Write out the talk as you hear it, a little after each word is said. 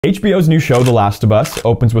HBO's new show, The Last of Us,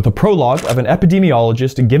 opens with a prologue of an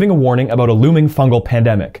epidemiologist giving a warning about a looming fungal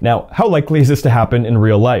pandemic. Now, how likely is this to happen in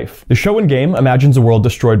real life? The show and game imagines a world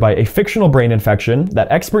destroyed by a fictional brain infection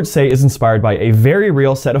that experts say is inspired by a very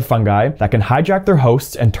real set of fungi that can hijack their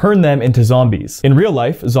hosts and turn them into zombies. In real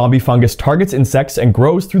life, zombie fungus targets insects and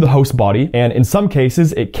grows through the host body, and in some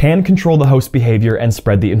cases, it can control the host behavior and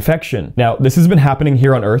spread the infection. Now, this has been happening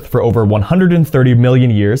here on Earth for over 130 million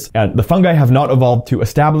years, and the fungi have not evolved to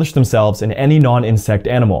establish themselves in any non-insect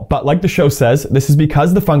animal. But like the show says, this is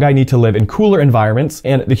because the fungi need to live in cooler environments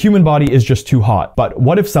and the human body is just too hot. But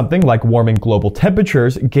what if something like warming global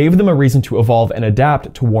temperatures gave them a reason to evolve and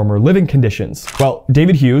adapt to warmer living conditions? Well,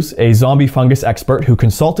 David Hughes, a zombie fungus expert who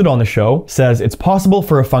consulted on the show, says it's possible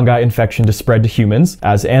for a fungi infection to spread to humans,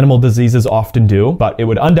 as animal diseases often do, but it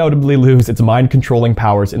would undoubtedly lose its mind-controlling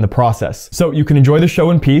powers in the process. So you can enjoy the show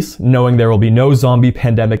in peace, knowing there will be no zombie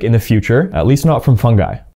pandemic in the future, at least not from fungi.